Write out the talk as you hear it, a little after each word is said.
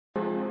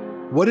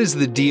What is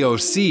the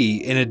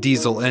DOC in a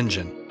diesel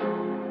engine?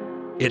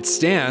 It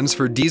stands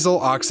for Diesel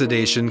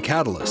Oxidation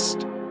Catalyst.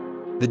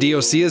 The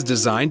DOC is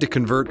designed to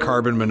convert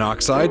carbon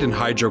monoxide and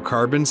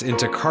hydrocarbons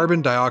into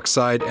carbon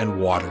dioxide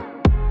and water.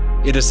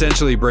 It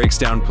essentially breaks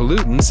down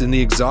pollutants in the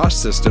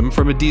exhaust system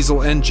from a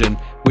diesel engine,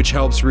 which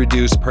helps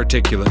reduce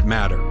particulate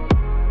matter.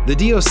 The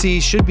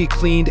DOC should be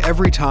cleaned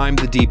every time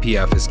the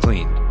DPF is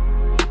cleaned.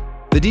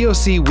 The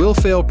DOC will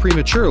fail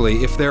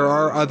prematurely if there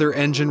are other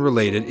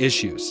engine-related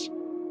issues.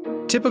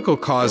 Typical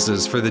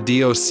causes for the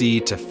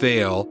DOC to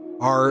fail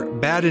are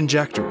bad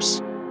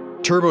injectors,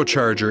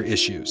 turbocharger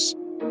issues,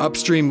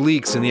 upstream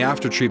leaks in the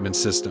aftertreatment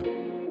system,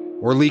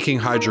 or leaking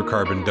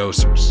hydrocarbon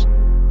dosers.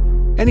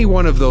 Any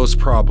one of those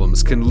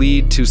problems can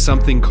lead to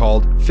something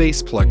called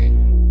face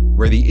plugging,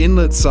 where the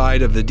inlet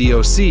side of the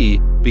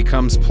DOC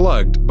becomes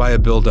plugged by a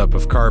buildup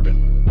of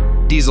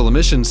carbon. Diesel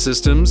emission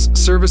systems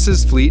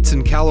services fleets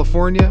in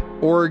California,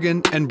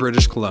 Oregon, and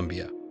British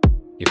Columbia.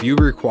 If you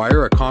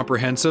require a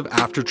comprehensive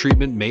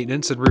after-treatment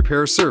maintenance and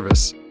repair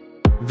service,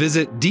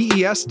 visit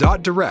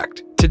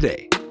des.direct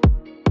today.